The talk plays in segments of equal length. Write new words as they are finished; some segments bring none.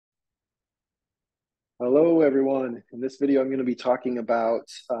Hello, everyone. In this video, I'm going to be talking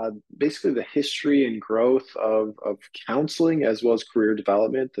about basically the history and growth of counseling as well as career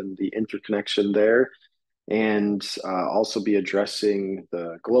development and the interconnection there, and also be addressing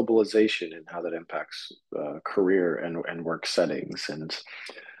the globalization and how that impacts career and work settings. And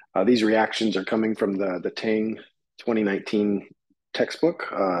these reactions are coming from the Tang 2019 textbook,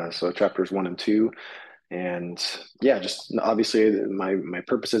 so chapters 1 and 2. And yeah, just obviously my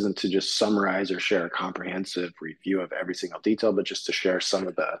purpose isn't to just summarize or share a comprehensive review of every single detail, but just to share some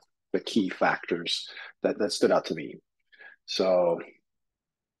of the key factors that stood out to me. So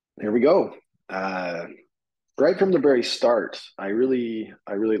here we go. Uh, right from the very start, I really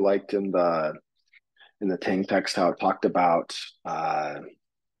liked in the Tang text how it talked about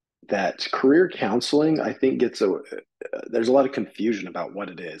that career counseling. I think there's a lot of confusion about what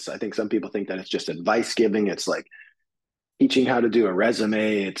it is. I think some people think that it's just advice giving. It's like teaching how to do a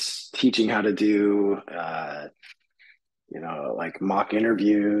resume. It's teaching how to do, like mock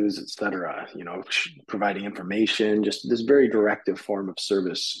interviews, etc. Providing information, just this very directive form of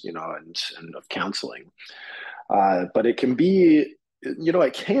service, and of counseling. But it can be,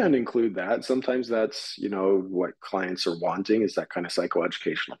 it can include that. Sometimes that's, what clients are wanting is that kind of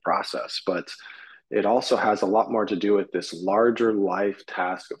psychoeducational process. But it also has a lot more to do with this larger life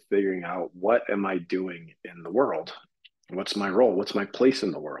task of figuring out what am I doing in the world? What's my role? What's my place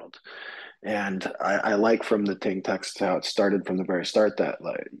in the world? And I like from the Ting text how it started from the very start that,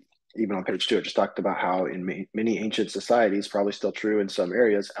 like, even on page 2, it just talked about how in many ancient societies, probably still true in some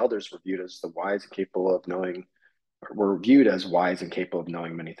areas, elders were viewed as the wise and capable of knowing, were viewed as wise and capable of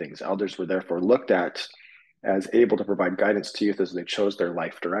knowing many things. Elders were therefore looked at as able to provide guidance to youth as they chose their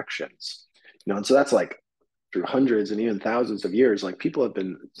life directions. And so that's like through hundreds and even thousands of years, like people have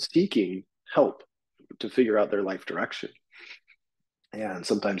been seeking help to figure out their life direction. And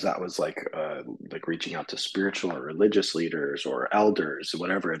sometimes that was like reaching out to spiritual or religious leaders or elders,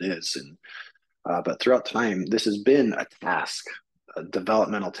 whatever it is. And but throughout time, this has been a task, a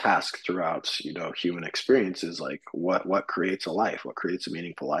developmental task throughout, human experiences. Like what creates a life, what creates a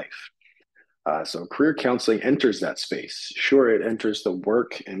meaningful life. So career counseling enters that space. Sure, it enters the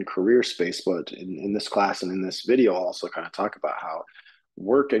work and career space, but in this class and in this video, I'll also kind of talk about how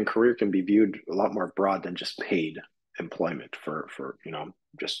work and career can be viewed a lot more broad than just paid employment for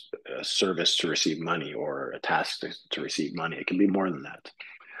just a service to receive money or a task to receive money. It can be more than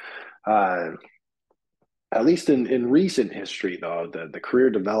that. At least in recent history, though, the career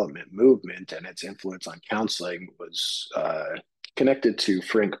development movement and its influence on counseling was connected to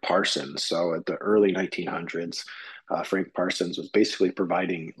Frank Parsons. So at the early 1900s, Frank Parsons was basically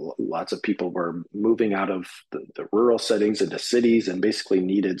providing, lots of people were moving out of the rural settings into cities and basically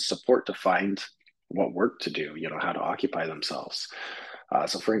needed support to find what work to do, how to occupy themselves.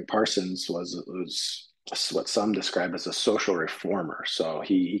 So Frank Parsons was what some describe as a social reformer. So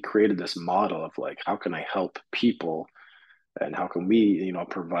he created this model of like, how can I help people and how can we,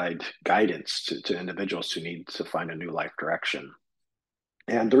 provide guidance to individuals who need to find a new life direction.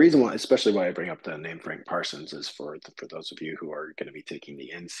 And the reason why, especially why I bring up the name Frank Parsons, is for those of you who are going to be taking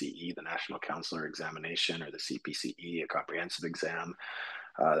the NCE, the National Counselor Examination, or the CPCE, a comprehensive exam.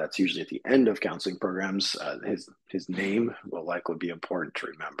 That's usually at the end of counseling programs. His name will likely be important to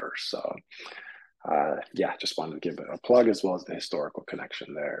remember. So yeah, just wanted to give it a plug as well as the historical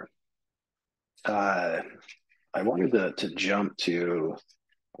connection there. I wanted to jump to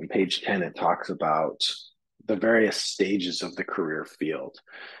on page 10. It talks about the various stages of the career field.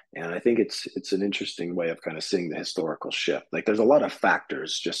 And I think it's an interesting way of kind of seeing the historical shift. Like there's a lot of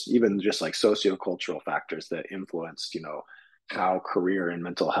factors, even just like sociocultural factors that influenced, how career and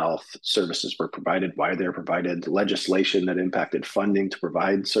mental health services were provided, why they're provided, legislation that impacted funding to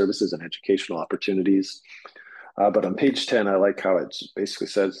provide services and educational opportunities. But on page 10, I like how it basically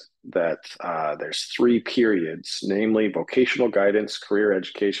says that there's 3 periods, namely vocational guidance, career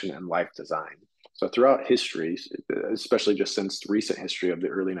education, and life design. So throughout history, especially just since recent history of the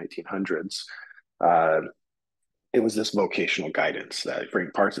early 1900s, it was this vocational guidance that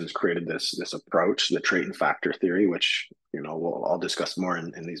Frank Parsons created this approach, the trait and factor theory, which I'll discuss more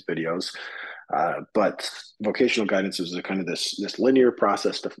in these videos. But vocational guidance is a kind of this linear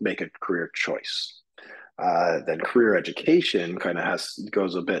process to make a career choice. Then career education kind of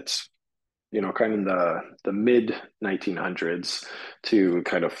goes a bit, kind of in the mid 1900s to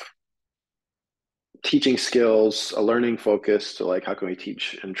kind of teaching skills, a learning focus to like how can we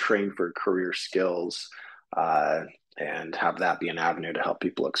teach and train for career skills, and have that be an avenue to help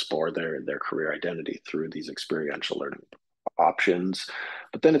people explore their career identity through these experiential learning options.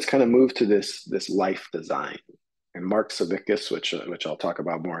 But then it's kind of moved to this life design. And Mark Savickas, which I'll talk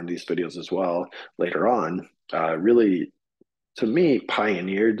about more in these videos as well later on, really, to me,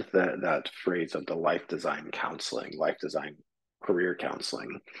 pioneered that phrase of the life design counseling, life design career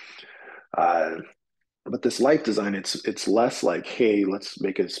counseling. Uh, but this life design, it's less like, hey, let's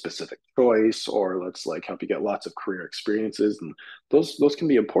make a specific choice, or let's like help you get lots of career experiences, and those can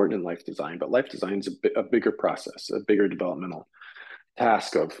be important in life design. But life design is a bigger process, a bigger developmental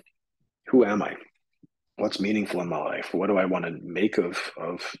task of who am I, what's meaningful in my life, what do I want to make of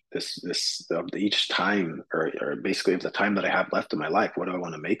this of each time, or basically of the time that I have left in my life, what do I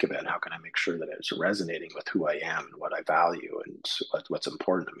want to make of it, and how can I make sure that it's resonating with who I am and what I value and what's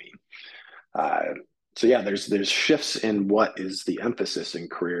important to me. uh, so yeah, there's shifts in what is the emphasis in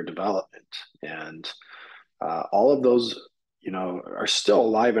career development, and all of those, are still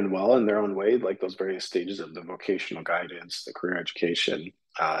alive and well in their own way, like those various stages of the vocational guidance, the career education.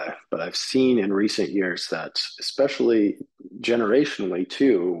 But I've seen in recent years that, especially generationally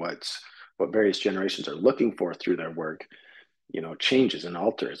too, what various generations are looking for through their work, changes and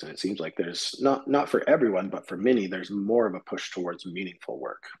alters. And it seems like there's not for everyone, but for many, there's more of a push towards meaningful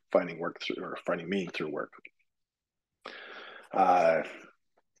work, finding work through or finding meaning through work. Uh,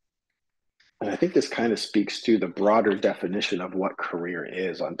 And I think this kind of speaks to the broader definition of what career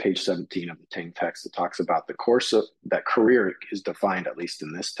is. On page 17 of the Tang text, it talks about the course of that career is defined, at least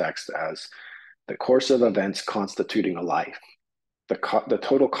in this text, as the course of events constituting a life, the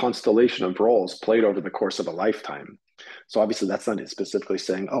total constellation of roles played over the course of a lifetime. So obviously that's not specifically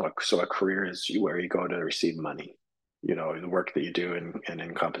saying, oh, so a career is where you go to receive money, the work that you do, and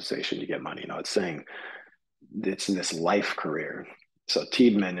in compensation you get money. It's saying it's in this life career. So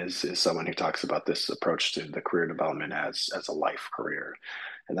Tiedemann is someone who talks about this approach to the career development as a life career.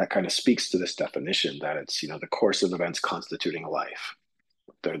 And that kind of speaks to this definition that it's, the course of events constituting a life,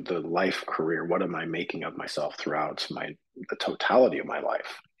 the life career. What am I making of myself throughout the totality of my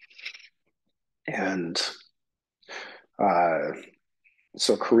life? And uh,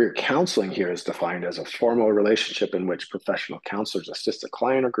 so career counseling here is defined as a formal relationship in which professional counselors assist a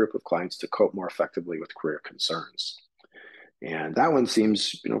client or group of clients to cope more effectively with career concerns. And that one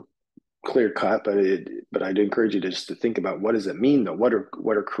seems, clear cut, but I'd encourage you to just to think about, what does it mean though? What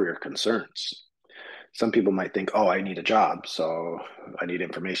are career concerns? Some people might think, oh, I need a job, so I need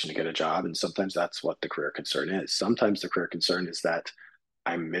information to get a job. And sometimes that's what the career concern is. Sometimes the career concern is that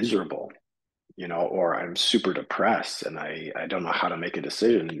I'm miserable, or I'm super depressed and I don't know how to make a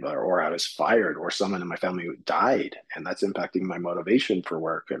decision, or I was fired, or someone in my family died, and that's impacting my motivation for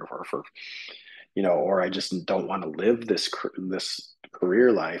work, and for or I just don't want to live this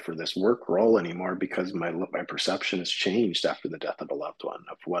career life or this work role anymore because my perception has changed after the death of a loved one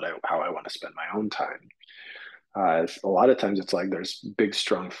of how I want to spend my own time. A lot of times it's like there's big,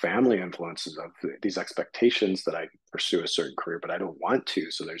 strong family influences of these expectations that I pursue a certain career, but I don't want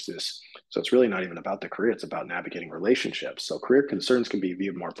to. So there's this. So it's really not even about the career; it's about navigating relationships. So career concerns can be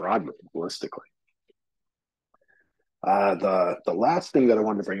viewed more broadly, holistically. The last thing that I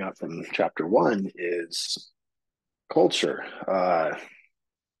wanted to bring up from chapter one is culture.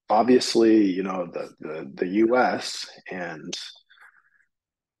 Obviously, the U.S. and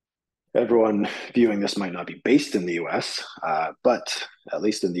everyone viewing this might not be based in the U.S., but at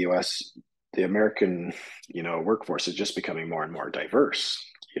least in the U.S., the American, workforce is just becoming more and more diverse.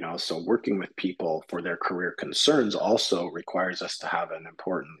 So working with people for their career concerns also requires us to have an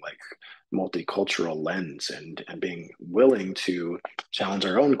important, like, multicultural lens, and being willing to challenge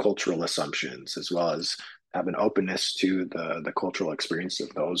our own cultural assumptions, as well as have an openness to the cultural experience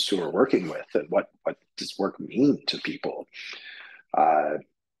of those who are working with, and what does work mean to people. Uh,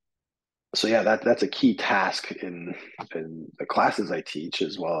 so yeah, that's a key task in the classes I teach,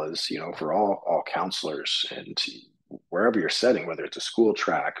 as well as for all counselors, and wherever you're setting, whether it's a school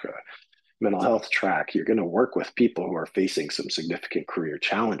track, a mental health track, you're going to work with people who are facing some significant career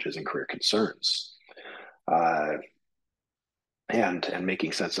challenges and career concerns, uh, and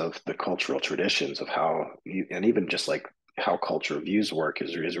making sense of the cultural traditions of and even just like how culture views work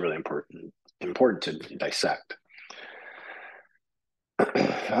is really important to dissect.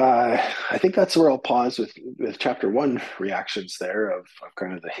 I think that's where I'll pause with chapter one reactions there of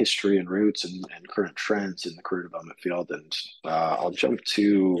kind of the history and roots, and current trends in the career development field. And I'll jump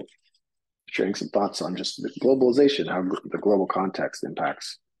to sharing some thoughts on just the globalization, how the global context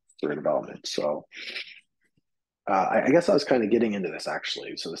impacts career development. So I guess I was kind of getting into this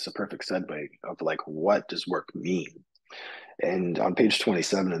actually. So this is a perfect segue of like, what does work mean? And on page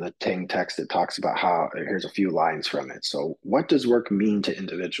 27 of the Tang text, it talks about here's a few lines from it. So, what does work mean to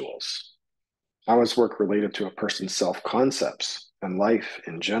individuals? How is work related to a person's self concepts and life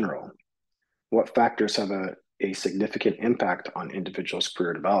in general? What factors have a a significant impact on individuals'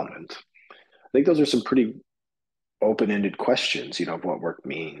 career development? I think those are some pretty open-ended questions, of what work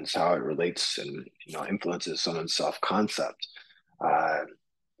means, how it relates and, influences someone's self-concept. Uh,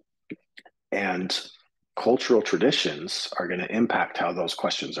 and cultural traditions are going to impact how those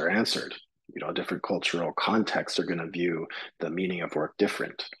questions are answered. Different cultural contexts are going to view the meaning of work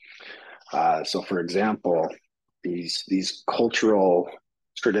different. So, for example, these cultural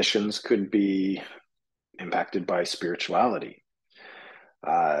traditions could be impacted by spirituality.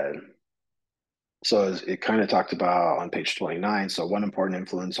 Uh, so it kind of talked about on page 29. So one important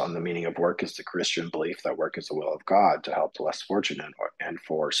influence on the meaning of work is the Christian belief that work is the will of God to help the less fortunate and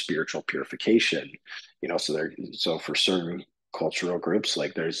for spiritual purification. So for certain cultural groups,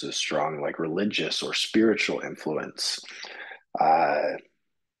 like there's a strong like religious or spiritual influence.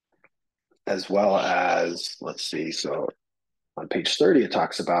 As well as, let's see, so on page 30, it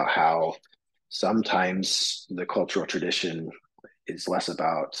talks about how sometimes the cultural tradition is less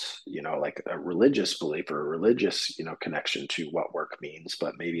about, like a religious belief or a religious, connection to what work means,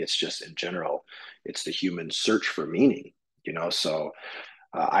 but maybe it's just in general, it's the human search for meaning, so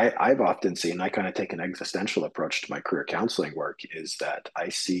I've often seen, I kind of take an existential approach to my career counseling work, is that I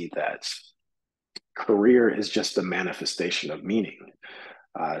see that career is just a manifestation of meaning.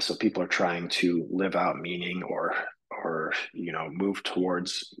 So people are trying to live out meaning or move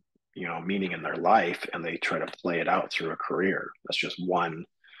towards meaning in their life, and they try to play it out through a career. That's just one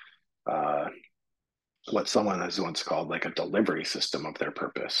uh, what someone has once called like a delivery system of their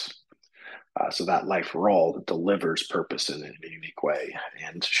purpose. So that life role delivers purpose in a unique way.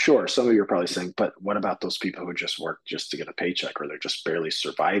 And sure, some of you are probably saying, but what about those people who just work just to get a paycheck, or they're just barely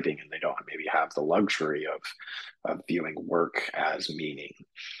surviving and they don't maybe have the luxury of viewing work as meaning?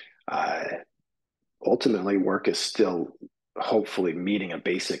 Uh, Ultimately, work is still hopefully meeting a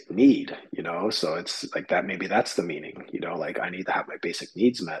basic need, so it's like that, maybe that's the meaning, like I need to have my basic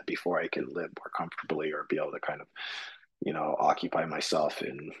needs met before I can live more comfortably or be able to kind of occupy myself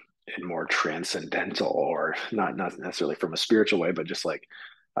in more transcendental, or not necessarily from a spiritual way, but just like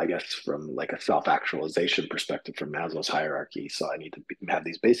I guess from like a self-actualization perspective from Maslow's hierarchy. So I need to have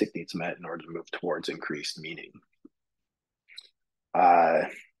these basic needs met in order to move towards increased meaning. uh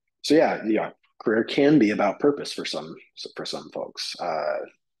so yeah, career can be about purpose for some folks.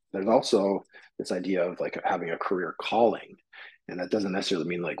 There's also this idea of like having a career calling, and that doesn't necessarily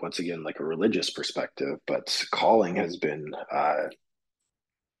mean like, once again, like a religious perspective, but calling has been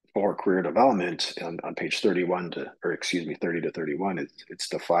for career development on page 31 to, or excuse me, 30 to 31. It's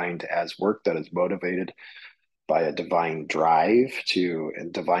defined as work that is motivated by a divine drive to,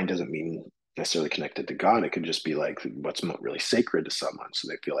 and divine doesn't mean necessarily connected to God. It could just be like what's really sacred to someone, so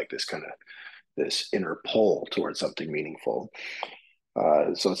they feel like this inner pull towards something meaningful.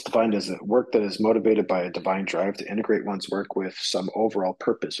 So it's defined as a work that is motivated by a divine drive to integrate one's work with some overall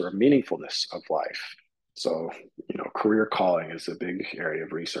purpose or meaningfulness of life. So, career calling is a big area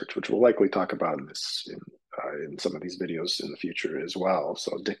of research, which we'll likely talk about in some of these videos in the future as well.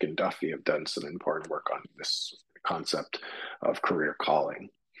 So Dick and Duffy have done some important work on this concept of career calling.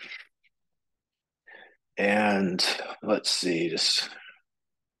 And let's see,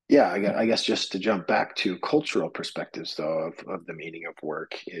 I guess just to jump back to cultural perspectives, though, of the meaning of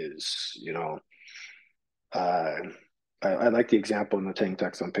work is, uh, I like the example in the Tang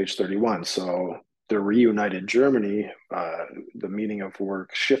text on page 31. So the reunited Germany, the meaning of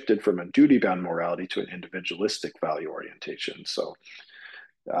work shifted from a duty-bound morality to an individualistic value orientation. So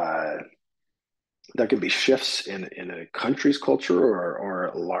uh, there can be shifts in a country's culture or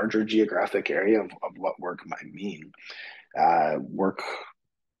a larger geographic area of what work might mean. Work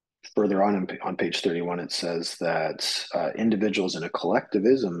Further on page 31, it says that individuals in a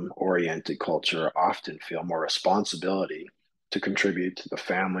collectivism oriented culture often feel more responsibility to contribute to the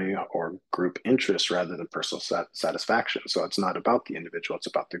family or group interests rather than personal satisfaction. So it's not about the individual, it's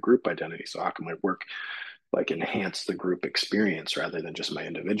about the group identity. So how can my work like enhance the group experience rather than just my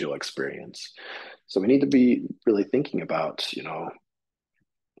individual experience? So we need to be really thinking about,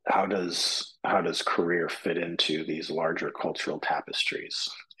 how does career fit into these larger cultural tapestries?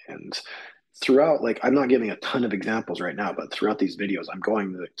 And throughout, like, I'm not giving a ton of examples right now, but throughout these videos I'm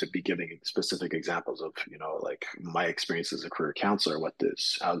going to be giving specific examples of, like my experience as a career counselor,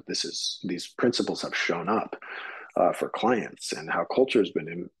 these principles have shown up for clients, and how culture has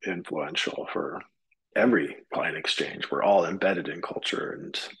been influential for every client exchange. We're all embedded in culture.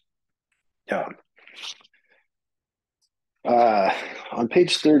 And yeah. Uh, on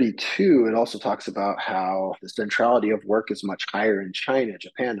page 32, it also talks about how the centrality of work is much higher in China,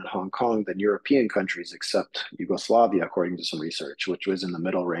 Japan, and Hong Kong than European countries except Yugoslavia, according to some research, which was in the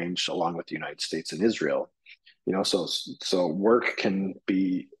middle range along with the United States and Israel. So work can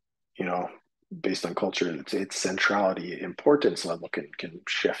be, you know, based on culture, its centrality, importance level can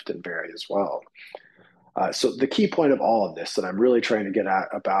shift and vary as well. So the key point of all of this that I'm really trying to get at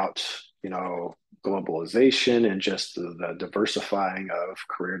about, globalization and just the diversifying of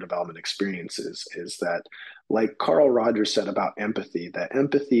career development experiences is that, like Carl Rogers said about empathy, that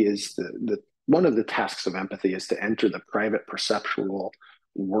empathy is the one of the tasks of empathy is to enter the private perceptual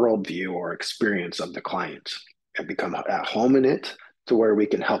worldview or experience of the client and become at home in it to where we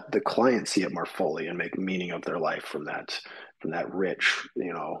can help the client see it more fully and make meaning of their life from that rich,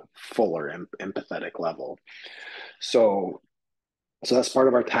 fuller empathetic level. So so that's part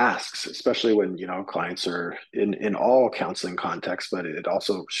of our tasks, especially when clients are in all counseling contexts, but it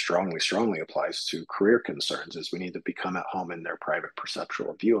also strongly applies to career concerns. Is we need to become at home in their private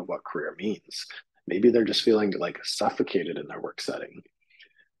perceptual view of what career means. Maybe they're just feeling like suffocated in their work setting,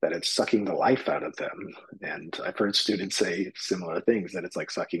 that it's sucking the life out of them. And I've heard students say similar things, that it's like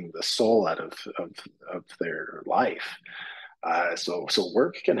sucking the soul out of their life. So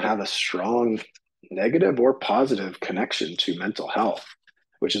work can have a strong negative or positive connection to mental health,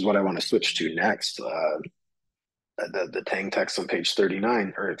 which is what I want to switch to next. The Tang text on page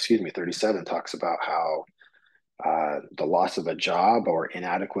 39, or excuse me, 37, talks about how the loss of a job or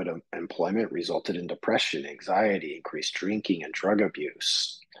inadequate employment resulted in depression, anxiety, increased drinking, and drug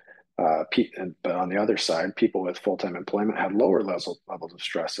abuse. But on the other side, people with full-time employment had lower levels of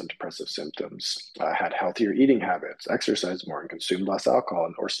stress and depressive symptoms, had healthier eating habits, exercised more, and consumed less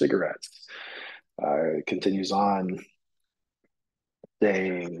alcohol or cigarettes. It continues on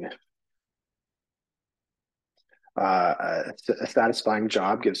saying, a satisfying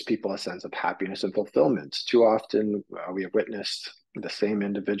job gives people a sense of happiness and fulfillment. Too often, we have witnessed the same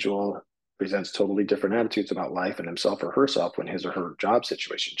individual presents totally different attitudes about life and himself or herself when his or her job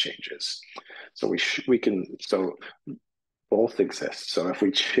situation changes. So so both exist. So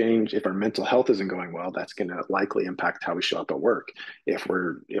if our mental health isn't going well, that's going to likely impact how we show up at work. If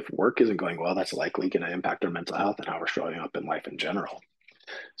work isn't going well, that's likely going to impact our mental health and how we're showing up in life in general.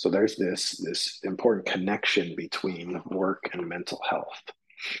 So there's this important connection between work and mental health.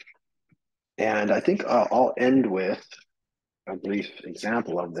 And I think I'll end with a brief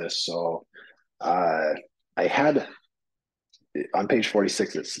example of this. So I had on page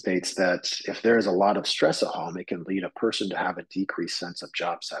 46, it states that if there is a lot of stress at home, it can lead a person to have a decreased sense of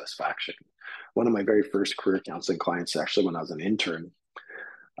job satisfaction. One of my very first career counseling clients, actually, when I was an intern,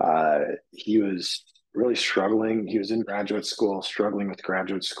 he was really struggling. He was in graduate school, struggling with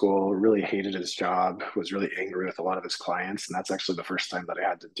graduate school, really hated his job, was really angry with a lot of his clients. And that's actually the first time that I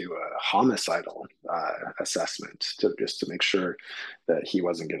had to do a homicidal assessment just to make sure that he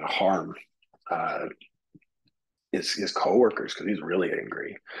wasn't going to harm uh, his coworkers because he's really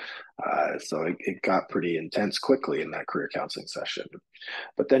angry. So it got pretty intense quickly in that career counseling session.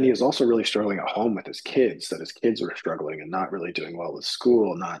 But then he was also really struggling at home with his kids, that his kids were struggling and not really doing well with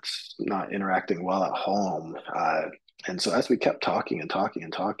school, not interacting well at home. And so as we kept talking and talking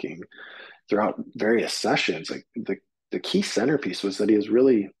and talking throughout various sessions, like the key centerpiece was that he was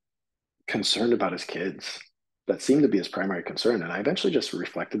really concerned about his kids. That seemed to be his primary concern. And I eventually just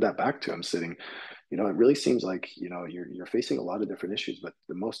reflected that back to him, sitting, it really seems like, you're facing a lot of different issues, but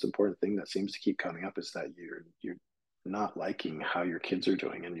the most important thing that seems to keep coming up is that you're not liking how your kids are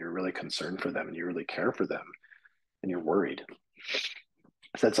doing, and you're really concerned for them, and you really care for them, and you're worried.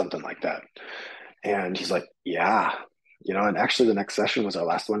 I said something like that. And he's like, yeah, and actually the next session was our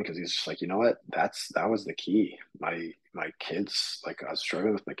last one because he's just like, you know what, that was the key. My kids, like, I was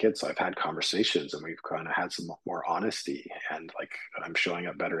struggling with my kids, so I've had conversations and we've kind of had some more honesty, and like I'm showing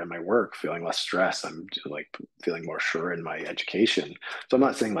up better in my work, feeling less stress. I'm like feeling more sure in my education. So I'm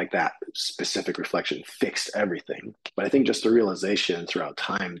not saying like that specific reflection fixed everything, but I think just the realization throughout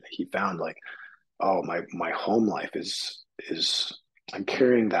time that he found, like, oh, my home life is I'm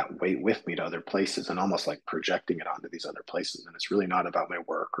carrying that weight with me to other places and almost like projecting it onto these other places. And it's really not about my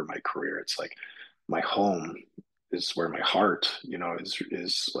work or my career. It's like my home is where my heart,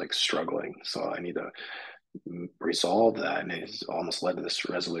 is like struggling. So I need to resolve that. And it's almost led to this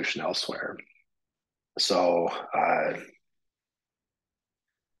resolution elsewhere. So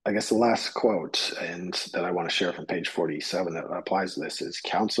I guess the last quote and that I want to share from page 47 that applies to this is: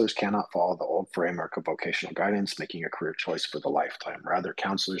 counselors cannot follow the old framework of vocational guidance, making a career choice for the lifetime. Rather,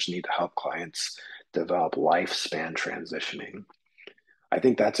 counselors need to help clients develop lifespan transitioning. I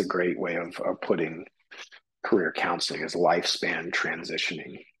think that's a great way of putting career counseling, as lifespan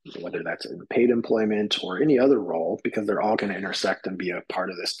transitioning, whether that's in paid employment or any other role, because they're all going to intersect and be a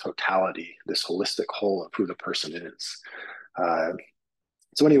part of this totality, this holistic whole of who the person is. Uh,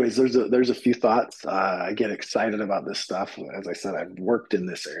 So anyways, there's a few thoughts. I get excited about this stuff. As I said, I've worked in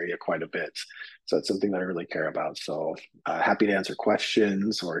this area quite a bit, so it's something that I really care about. So happy to answer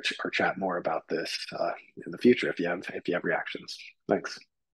questions or chat more about this in the future if you have reactions. Thanks.